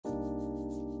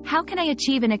How can I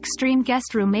achieve an extreme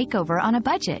guest room makeover on a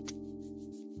budget?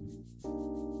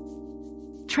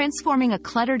 Transforming a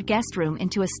cluttered guest room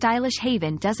into a stylish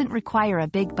haven doesn't require a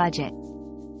big budget.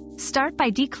 Start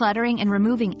by decluttering and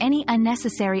removing any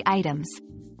unnecessary items.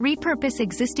 Repurpose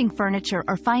existing furniture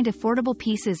or find affordable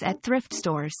pieces at thrift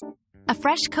stores. A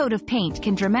fresh coat of paint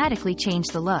can dramatically change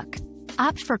the look.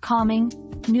 Opt for calming,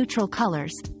 neutral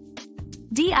colors.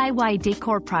 DIY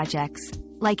decor projects,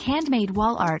 like handmade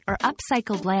wall art or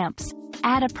upcycled lamps,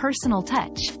 add a personal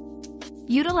touch.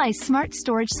 Utilize smart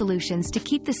storage solutions to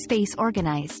keep the space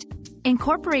organized.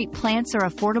 Incorporate plants or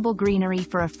affordable greenery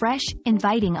for a fresh,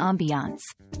 inviting ambiance.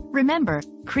 Remember,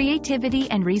 creativity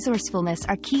and resourcefulness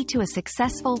are key to a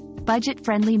successful,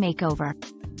 budget-friendly makeover.